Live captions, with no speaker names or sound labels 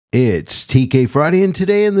It's TK Friday, and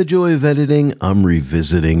today in the joy of editing, I'm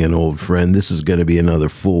revisiting an old friend. This is going to be another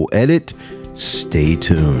full edit. Stay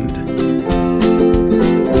tuned.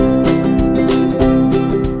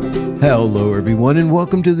 Hello everyone, and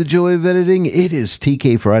welcome to the joy of editing. It is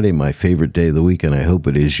TK Friday, my favorite day of the week, and I hope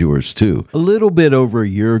it is yours too. A little bit over a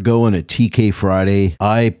year ago on a TK Friday,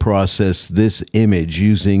 I processed this image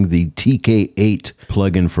using the TK8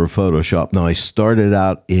 plugin for Photoshop. Now, I started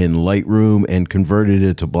out in Lightroom and converted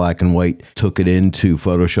it to black and white, took it into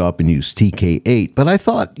Photoshop and used TK8. But I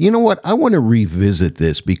thought, you know what, I want to revisit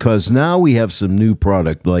this because now we have some new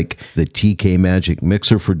product like the TK Magic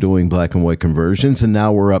Mixer for doing black and white conversions, and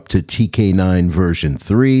now we're up to TK9 version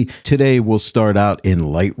 3. Today we'll start out in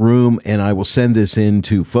Lightroom and I will send this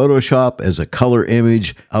into Photoshop as a color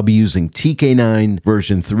image. I'll be using TK9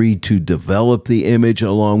 version 3 to develop the image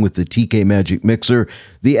along with the TK Magic Mixer.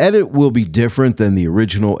 The edit will be different than the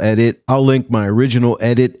original edit. I'll link my original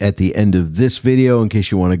edit at the end of this video in case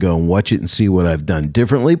you want to go and watch it and see what I've done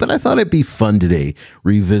differently, but I thought it'd be fun today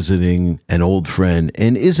revisiting an old friend,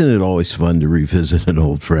 and isn't it always fun to revisit an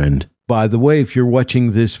old friend? By the way, if you're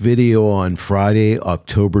watching this video on Friday,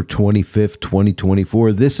 October 25th,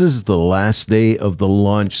 2024, this is the last day of the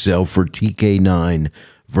launch sale for TK9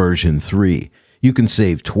 version 3. You can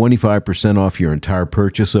save 25% off your entire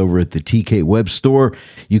purchase over at the TK web store.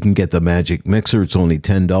 You can get the Magic Mixer. It's only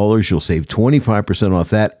 $10. You'll save 25% off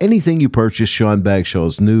that. Anything you purchase, Sean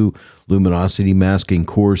Bagshaw's new luminosity masking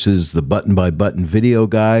courses, the button-by-button video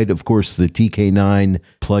guide, of course, the TK9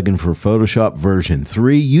 plugin for Photoshop version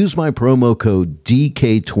 3. Use my promo code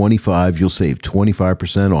DK25. You'll save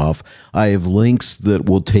 25% off. I have links that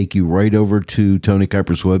will take you right over to Tony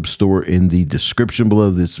Kuiper's web store in the description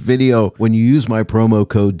below this video. When you use my promo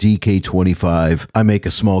code DK25, I make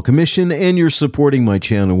a small commission, and you're supporting my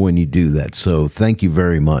channel when you do that. So thank you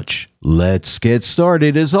very much. Let's get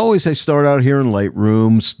started. As always, I start out here in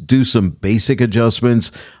Lightroom, do some basic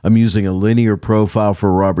adjustments. I'm using a linear profile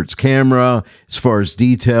for Robert's camera. As far as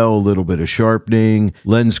detail, a little bit of sharpening.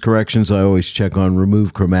 Lens corrections, I always check on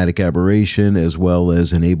remove chromatic aberration as well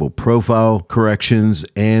as enable profile corrections.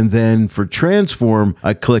 And then for transform,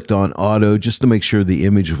 I clicked on auto just to make sure the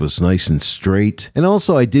image was nice and straight. And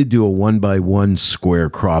also I did do a 1:1 square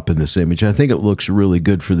crop in this image. I think it looks really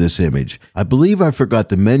good for this image. I believe I forgot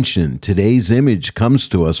to mention today's image comes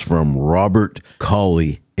to us from Robert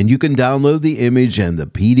Colley, and you can download the image and the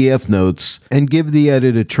PDF notes and give the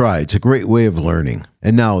edit a try. It's a great way of learning.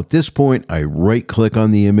 And now at this point, I right-click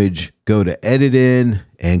on the image, go to Edit In,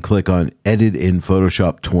 and click on Edit in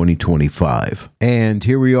Photoshop 2025. And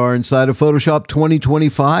here we are inside of Photoshop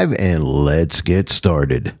 2025, and let's get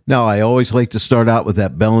started. Now, I always like to start out with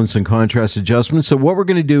that balance and contrast adjustment. So what we're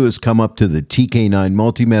going to do is come up to the TK9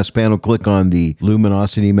 multi-mask panel, click on the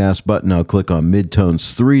luminosity mask button. I'll click on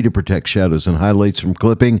midtones 3 to protect shadows and highlights from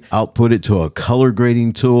clipping. Output it to a color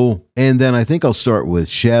grading tool. And then I think I'll start with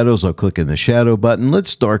shadows. I'll click in the shadow button.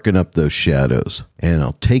 Let's darken up those shadows. And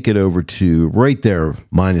I'll take it over to right there,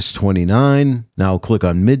 -29. Now I'll click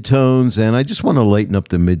on midtones, and I just want to lighten up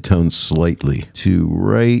the midtones slightly to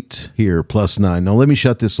right here, +9. Now let me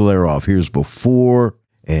shut this layer off. Here's before,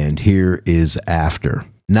 and here is after.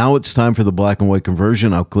 Now it's time for the black and white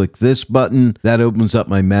conversion. I'll click this button. That opens up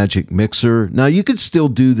my Magic Mixer. Now you could still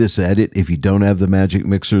do this edit if you don't have the Magic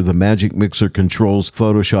Mixer. The Magic Mixer controls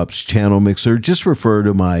Photoshop's channel mixer. Just refer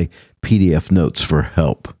to my PDF notes for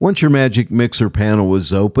help. Once your Magic Mixer panel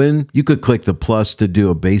is open, you could click the plus to do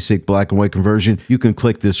a basic black and white conversion. You can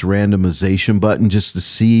click this randomization button just to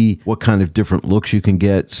see what kind of different looks you can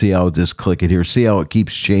get. See how I'll just click it here. See how it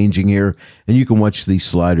keeps changing here. And you can watch these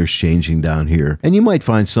sliders changing down here. And you might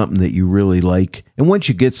find something that you really like. And once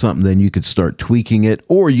you get something, then you could start tweaking it,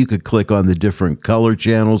 or you could click on the different color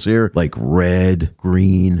channels here, like red,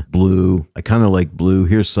 green, blue. I kind of like blue.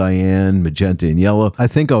 Here's cyan, magenta, and yellow. I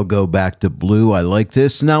think I'll go back to blue. I like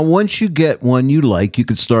this. Now, once you get one you like, you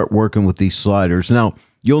can start working with these sliders. Now,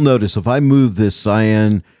 you'll notice if I move this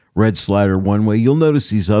cyan red slider one way, you'll notice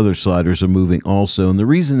these other sliders are moving also. And the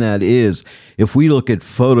reason that is, if we look at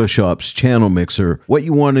Photoshop's channel mixer, what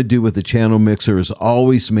you want to do with the channel mixer is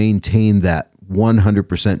always maintain that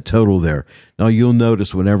 100% total there. Now you'll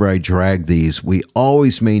notice whenever I drag these, we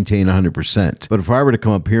always maintain 100%. But if I were to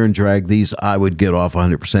come up here and drag these, I would get off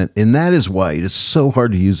 100%. And that is why it's so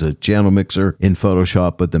hard to use a channel mixer in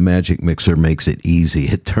Photoshop, but the Magic Mixer makes it easy.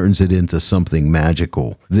 It turns it into something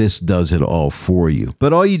magical. This does it all for you.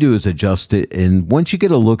 But all you do is adjust it, and once you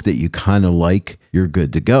get a look that you kind of like, you're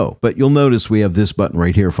good to go. But you'll notice we have this button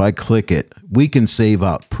right here. If I click it, we can save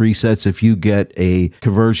out presets. If you get a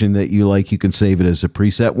conversion that you like, you can save it as a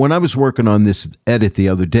preset. When I was working on on this edit the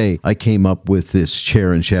other day, I came up with this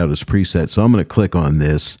chair and shadows preset. So I'm going to click on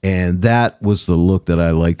this, and that was the look that I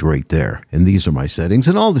liked right there. And these are my settings,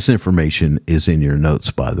 and all this information is in your notes,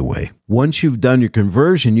 by the way. Once you've done your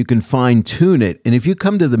conversion, you can fine tune it. And if you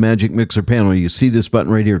come to the Magic Mixer panel, you see this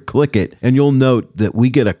button right here, click it, and you'll note that we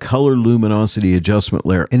get a color luminosity adjustment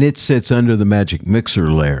layer, and it sits under the Magic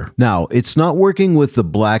Mixer layer. Now, it's not working with the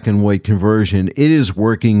black and white conversion. It is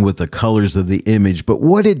working with the colors of the image. But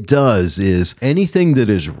what it does is anything that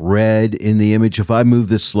is red in the image, if I move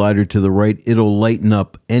this slider to the right, it'll lighten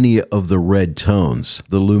up any of the red tones,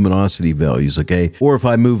 the luminosity values, okay? Or if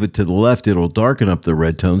I move it to the left, it'll darken up the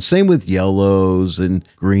red tones. Same with yellows and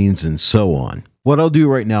greens and so on. What I'll do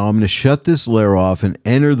right now, I'm going to shut this layer off and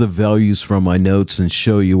enter the values from my notes and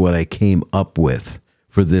show you what I came up with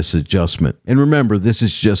for this adjustment. And remember, this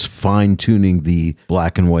is just fine-tuning the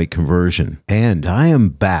black and white conversion. And I am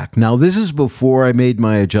back. Now, this is before I made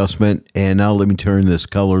my adjustment, and now let me turn this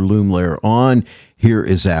color loom layer on. Here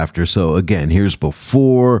is after. So again, here's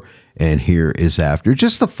before, and here is after.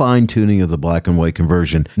 Just the fine-tuning of the black and white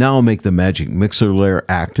conversion. Now I'll make the Magic Mixer layer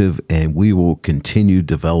active, and we will continue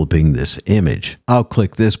developing this image. I'll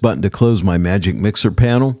click this button to close my Magic Mixer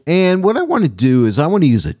panel. And what I want to do is I want to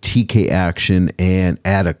use a TK action and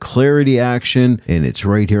add a clarity action. And it's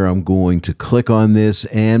right here. I'm going to click on this,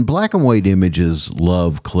 and black and white images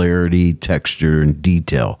love clarity, texture, and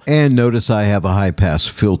detail. And notice I have a high pass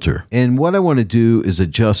filter. And what I want to do is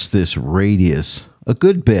adjust this radius a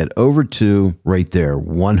good bit over to right there,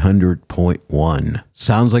 100.1.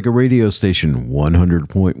 Sounds like a radio station,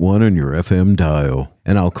 100.1 on your FM dial.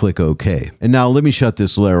 And I'll click OK. And now let me shut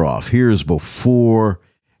this layer off. Here's before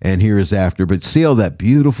and here is after. But see all that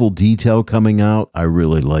beautiful detail coming out? I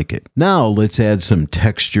really like it. Now let's add some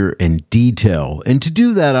texture and detail. And to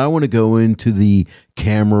do that, I want to go into the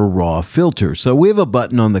camera raw filter. So we have a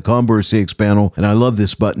button on the Commodore CX panel, and I love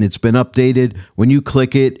this button. It's been updated. When you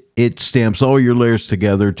click it, it stamps all your layers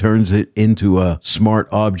together, turns it into a smart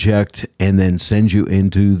object, and then sends you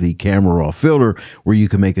into the camera raw filter where you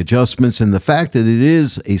can make adjustments. And the fact that it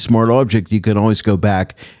is a smart object, you can always go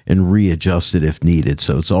back and readjust it if needed.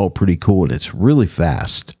 So it's all pretty cool, and it's really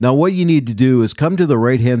fast. Now what you need to do is come to the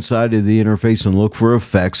right-hand side of the interface and look for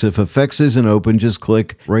effects. If effects isn't open, just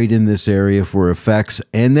click right in this area for effects.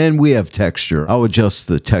 And then we have texture. I'll adjust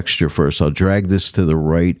the texture first. I'll drag this to the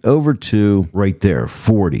right over to right there,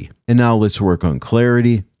 40. And now let's work on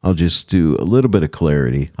clarity. I'll just do a little bit of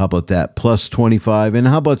clarity. How about that? Plus 25. And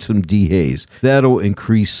how about some dehaze? That'll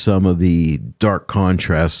increase some of the dark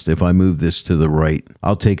contrast. If I move this to the right,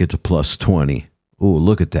 I'll take it to plus 20. Oh,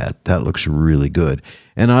 look at that. That looks really good.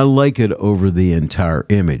 And I like it over the entire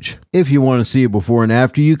image. If you want to see it before and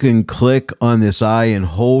after, you can click on this eye and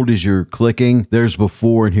hold as you're clicking. There's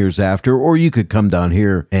before and here's after. Or you could come down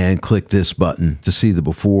here and click this button to see the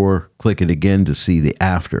before. Click it again to see the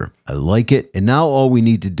after. I like it. And now all we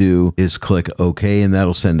need to do is click OK, and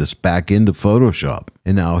that'll send us back into Photoshop.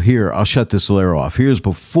 And now here, I'll shut this layer off. Here's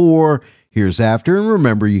before. Here's after, and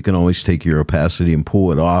remember, you can always take your opacity and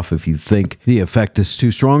pull it off if you think the effect is too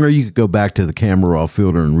strong, or you could go back to the camera raw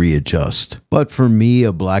filter and readjust. But for me,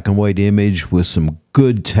 a black and white image with some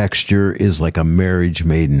good texture is like a marriage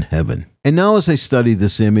made in heaven. And now as I study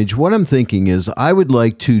this image, what I'm thinking is I would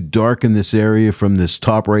like to darken this area from this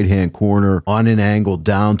top right-hand corner on an angle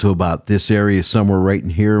down to about this area somewhere right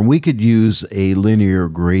in here. And we could use a linear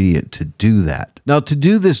gradient to do that. Now to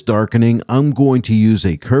do this darkening, I'm going to use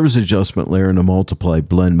a curves adjustment layer in a multiply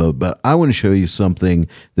blend mode, but I want to show you something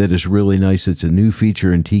that is really nice. It's a new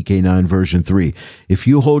feature in TK9 version 3. If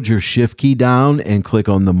you hold your shift key down and click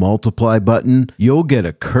on the multiply button, you'll get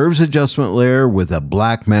a curves adjustment layer with a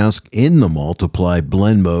black mask in the multiply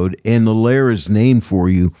blend mode, and the layer is named for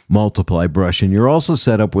you multiply brush. And you're also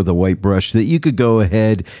set up with a white brush that you could go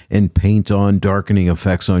ahead and paint on darkening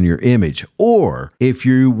effects on your image. Or if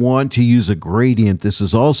you want to use a gradient, this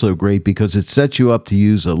is also great because it sets you up to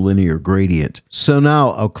use a linear gradient. So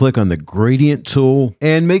now I'll click on the gradient tool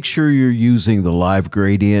and make sure you're using the live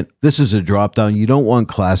gradient. This is a drop down. You don't want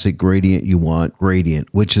classic gradient, you want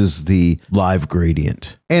gradient, which is the live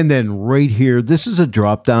gradient. And then right here, this is a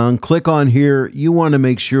drop down. Click on here. You want to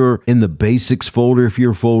make sure in the basics folder, if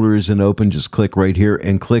your folder isn't open, just click right here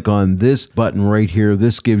and click on this button right here.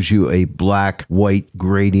 This gives you a black white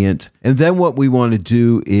gradient. And then what we want to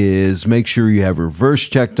do is make sure you have reverse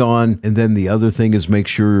checked on. And then the other thing is make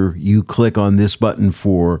sure you click on this button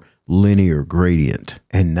for linear gradient.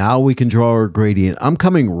 And now we can draw our gradient. I'm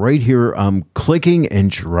coming right here. I'm clicking and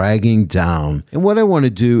dragging down. And what I want to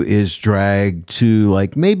do is drag to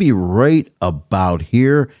like maybe right about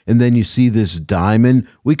here. And then you see this diamond.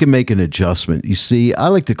 We can make an adjustment. You see, I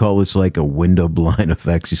like to call this like a window blind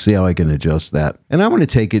effects. You see how I can adjust that? And I want to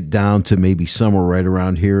take it down to maybe somewhere right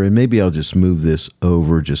around here. And maybe I'll just move this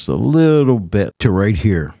over just a little bit to right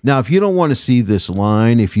here. Now, if you don't want to see this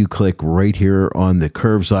line, if you click right here on the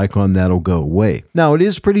curves icon, that'll go away. Now, it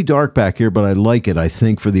is pretty dark back here, but I like it. I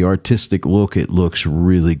think for the artistic look, it looks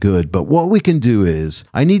really good. But what we can do is,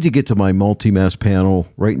 I need to get to my multi-mask panel.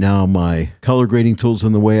 Right now, my color grading tool's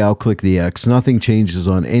in the way. I'll click the X. Nothing changes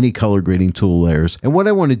on any color grading tool layers. And what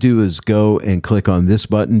I want to do is go and click on this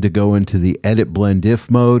button to go into the Edit Blend If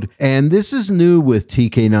mode. And this is new with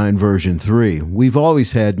TK9 version 3. We've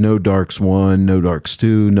always had no darks 1, no darks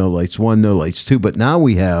 2, no lights 1, no lights 2, but now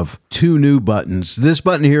we have 2 new buttons. This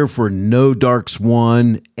button here for no darks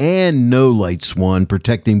 1 and no lights 1,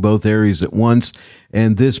 protecting both areas at once,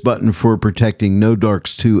 and this button for protecting no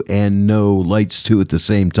darks 2 and no lights 2 at the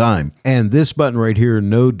same time. And this button right here,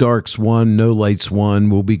 no darks 1, no lights 1,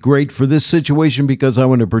 will be great for this situation because I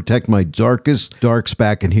want to protect my darkest darks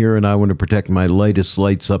back in here and I want to protect my lightest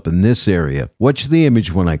lights up in this area. Watch the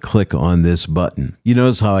image when I click on this button. You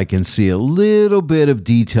notice how I can see a little bit of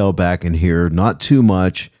detail back in here, not too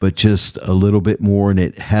much, but just a little bit more, and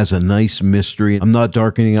it has a nice mystery. I'm not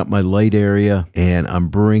darkening up my light area, and I'm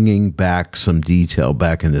bringing back some detail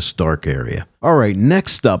back in this dark area. All right,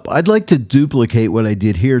 next up, I'd like to duplicate what I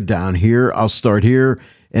did here down here. I'll start here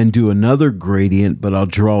and do another gradient, but I'll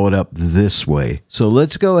draw it up this way. So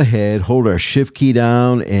let's go ahead, hold our shift key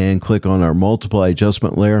down and click on our multiply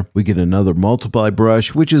adjustment layer. We get another multiply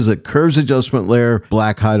brush, which is a curves adjustment layer,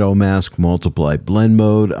 black hide all mask, multiply blend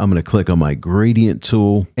mode. I'm gonna click on my gradient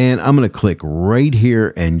tool and I'm gonna click right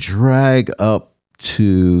here and drag up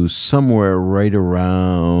to somewhere right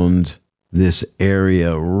around this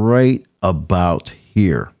area right about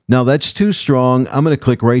here. Now that's too strong. I'm going to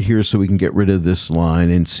click right here so we can get rid of this line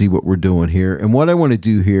and see what we're doing here. And what I want to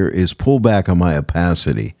do here is pull back on my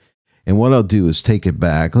opacity. And what I'll do is take it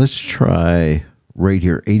back. Let's try right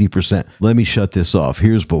here, 80%. Let me shut this off.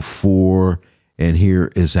 Here's before and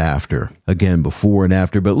here is after. Again, before and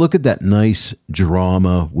after, but look at that nice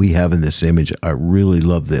drama we have in this image. I really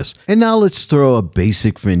love this. And now let's throw a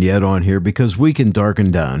basic vignette on here because we can darken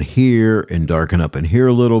down here and darken up in here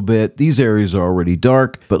a little bit. These areas are already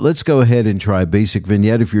dark, but let's go ahead and try basic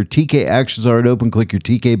vignette. If your TK actions aren't open, click your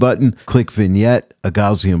TK button, click vignette, a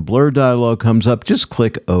Gaussian blur dialog comes up, just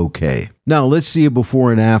click OK. Now let's see a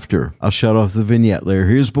before and after. I'll shut off the vignette layer.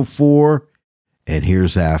 Here's before and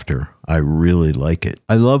here's after. I really like it.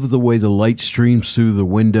 I love the way the light streams through the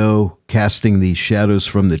window, casting these shadows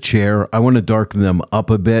from the chair. I want to darken them up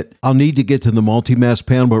a bit. I'll need to get to the multi-mask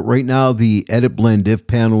panel, but right now the Edit Blend If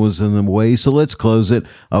panel is in the way, so let's close it.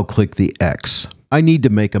 I'll click the X. I need to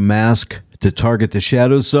make a mask to target the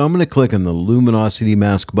shadows, so I'm going to click on the luminosity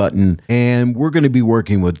mask button, and we're going to be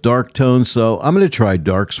working with dark tones, so I'm going to try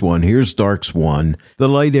darks 1. Here's darks 1. The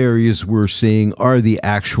light areas we're seeing are the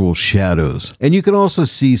actual shadows, and you can also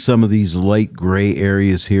see some of these light gray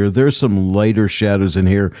areas here. There's some lighter shadows in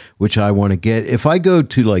here which I want to get. If I go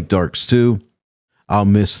to like darks 2, I'll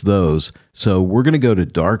miss those. So we're going to go to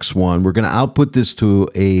darks 1. We're going to output this to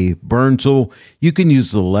a burn tool. You can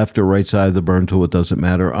use the left or right side of the burn tool. It doesn't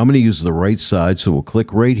matter. I'm going to use the right side. So we'll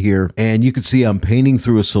click right here. And you can see I'm painting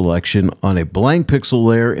through a selection on a blank pixel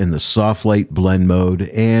layer in the soft light blend mode.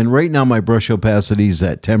 And right now my brush opacity is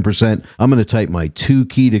at 10%. I'm going to type my 2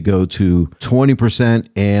 key to go to 20%.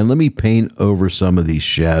 And let me paint over some of these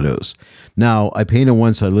shadows. Now, I painted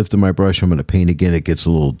once, I lifted my brush, I'm going to paint again, it gets a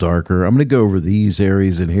little darker. I'm going to go over these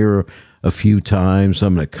areas in here a few times.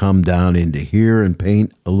 I'm going to come down into here and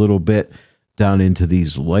paint a little bit down into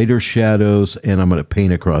these lighter shadows, and I'm going to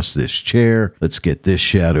paint across this chair. Let's get this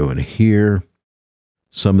shadow in here.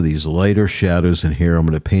 Some of these lighter shadows in here, I'm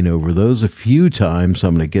going to paint over those a few times.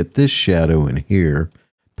 I'm going to get this shadow in here,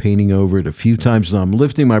 painting over it a few times. Now, I'm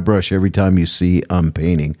lifting my brush every time you see I'm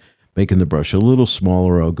painting. Making the brush a little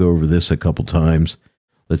smaller. I'll go over this a couple times.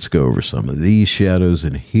 Let's go over some of these shadows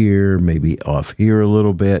in here, maybe off here a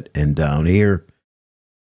little bit and down here,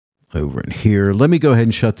 over in here. Let me go ahead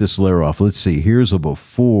and shut this layer off. Let's see. Here's a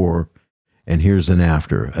before and here's an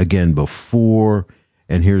after. Again, before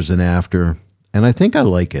and here's an after. And I think I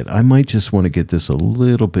like it. I might just want to get this a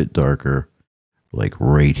little bit darker, like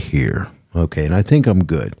right here. Okay, and I think I'm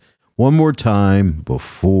good. One more time,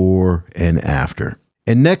 before and after.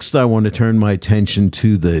 And next, I want to turn my attention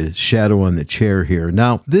to the shadow on the chair here.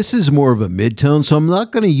 Now, this is more of a mid-tone, so I'm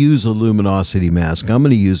not going to use a luminosity mask. I'm going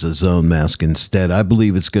to use a zone mask instead. I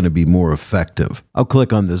believe it's going to be more effective. I'll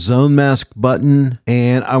click on the zone mask button,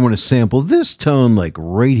 and I want to sample this tone like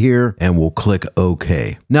right here, and we'll click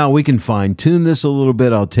OK. Now, we can fine-tune this a little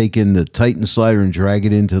bit. I'll take in the Tighten slider and drag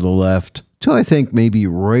it into the left. So I think maybe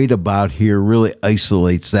right about here really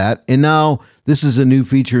isolates that. And now this is a new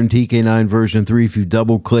feature in TK9 version 3. If you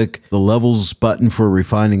double click the levels button for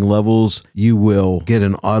refining levels, you will get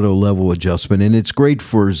an auto level adjustment. And it's great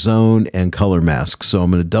for zone and color masks. So I'm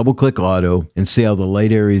going to double click auto and see how the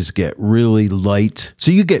light areas get really light.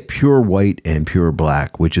 So you get pure white and pure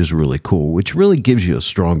black, which is really cool, which really gives you a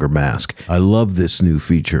stronger mask. I love this new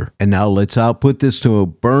feature. And now let's output this to a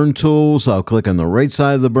burn tool. So I'll click on the right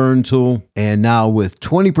side of the burn tool. And now with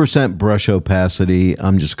 20% brush opacity,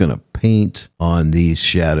 I'm just going to paint on these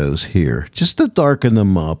shadows here, just to darken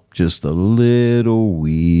them up just a little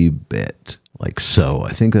wee bit. Like so.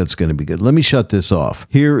 I think that's going to be good. Let me shut this off.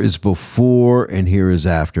 Here is before and here is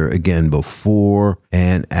after. Again, before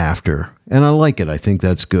and after. And I like it. I think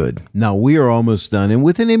that's good. Now we are almost done. And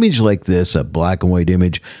with an image like this, a black and white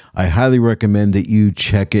image, I highly recommend that you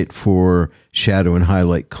check it for shadow and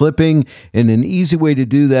highlight clipping. And an easy way to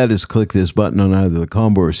do that is click this button on either the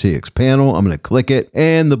combo or CX panel. I'm going to click it.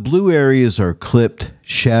 And the blue areas are clipped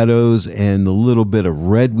shadows, and the little bit of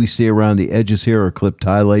red we see around the edges here are clipped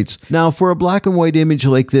highlights. Now for a black and white image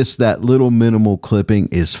like this, that little minimal clipping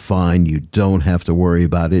is fine. You don't have to worry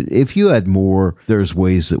about it. If you had more, there's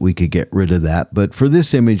ways that we could get rid of that. But for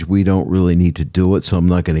this image, we don't really need to do it, so I'm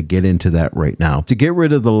not going to get into that right now. To get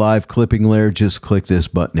rid of the live clipping layer, just click this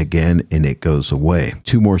button again and it goes away.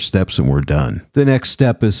 2 more steps and we're done. The next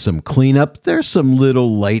step is some cleanup. There's some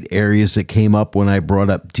little light areas that came up when I brought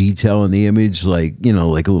up detail in the image, like, you know,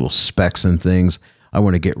 like little specks and things. I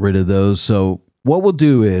want to get rid of those. So what we'll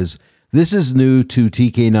do is, this is new to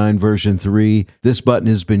TK9 version 3. This button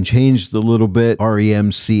has been changed a little bit.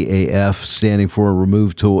 REMCAF, standing for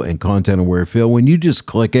Remove Tool and Content Aware Fill. When you just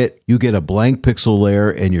click it, you get a blank pixel layer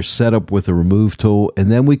and you're set up with a Remove Tool.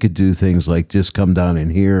 And then we could do things like just come down in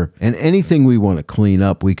here. And anything we want to clean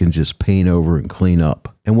up, we can just paint over and clean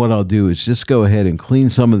up. And what I'll do is just go ahead and clean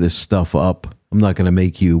some of this stuff up. I'm not going to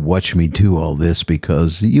make you watch me do all this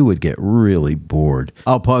because you would get really bored.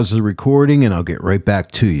 I'll pause the recording and I'll get right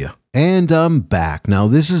back to you. And I'm back. Now,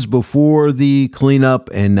 this is before the cleanup,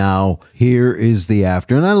 and now here is the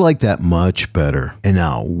after, and I like that much better. And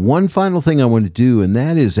now, one final thing I want to do, and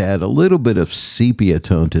that is add a little bit of sepia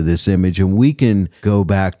tone to this image, and we can go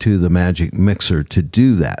back to the Magic Mixer to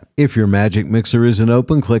do that. If your Magic Mixer isn't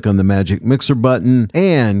open, click on the Magic Mixer button,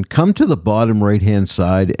 and come to the bottom right-hand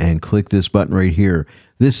side and click this button right here.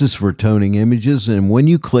 This is for toning images, and when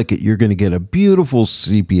you click it, you're going to get a beautiful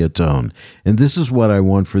sepia tone. And this is what I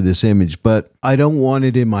want for this image, but I don't want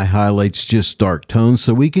it in my highlights, just dark tones,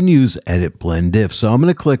 so we can use Edit Blend If. So I'm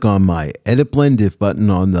going to click on my Edit Blend If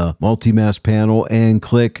button on the multi-mask panel and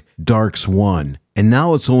click Darks 1. And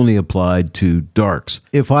now it's only applied to darks.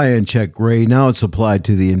 If I uncheck gray, now it's applied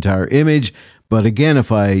to the entire image. But again,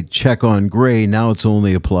 if I check on gray, now it's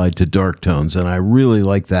only applied to dark tones, and I really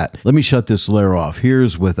like that. Let me shut this layer off.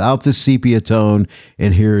 Here's without the sepia tone,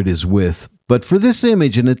 and here it is with. But for this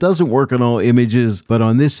image, and it doesn't work on all images, but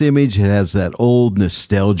on this image, it has that old,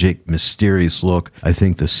 nostalgic, mysterious look. I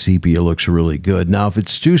think the sepia looks really good. Now, if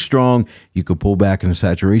it's too strong, you could pull back in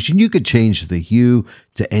saturation. You could change the hue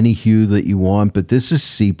to any hue that you want, but this is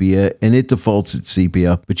sepia, and it defaults at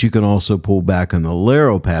sepia. But you can also pull back on the layer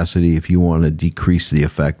opacity if you want to decrease the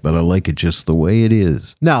effect, but I like it just the way it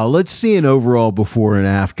is. Now, let's see an overall before and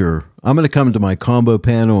after. I'm going to come to my combo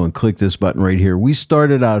panel and click this button right here. We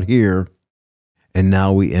started out here, and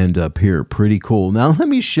now we end up here. Pretty cool. Now let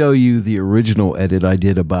me show you the original edit I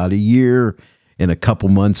did about a year and a couple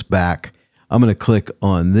months back. I'm going to click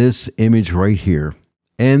on this image right here.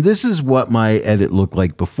 And this is what my edit looked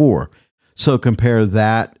like before. So compare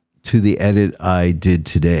that to the edit I did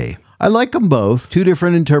today. I like them both. 2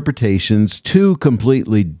 different interpretations, 2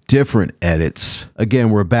 completely different edits. Again,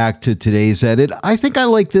 we're back to today's edit. I think I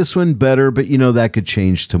like this one better, but you know, that could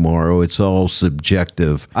change tomorrow. It's all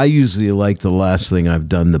subjective. I usually like the last thing I've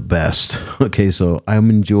done the best. Okay, so I'm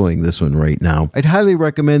enjoying this one right now. I'd highly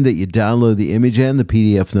recommend that you download the image and the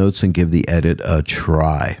PDF notes and give the edit a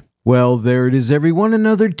try. Well, there it is, everyone.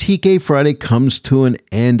 Another TK Friday comes to an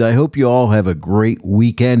end. I hope you all have a great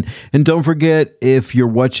weekend. And don't forget, if you're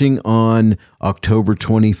watching on October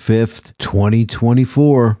 25th,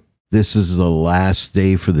 2024, This is the last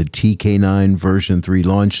day for the TK9 version 3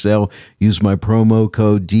 launch sale. Use my promo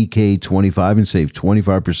code DK25 and save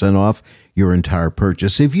 25% off your entire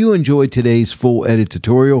purchase. If you enjoyed today's full edit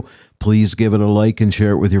tutorial, please give it a like and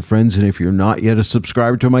share it with your friends. And if you're not yet a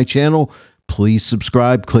subscriber to my channel, please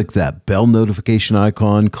subscribe. Click that bell notification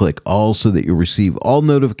icon. Click all so that you'll receive all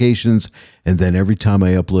notifications. And then every time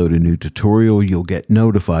I upload a new tutorial, you'll get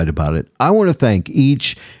notified about it. I want to thank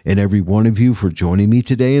each and every one of you for joining me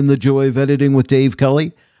today in the Joy of Editing with Dave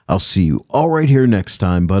Kelly. I'll see you all right here next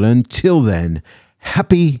time. But until then,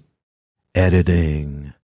 happy editing.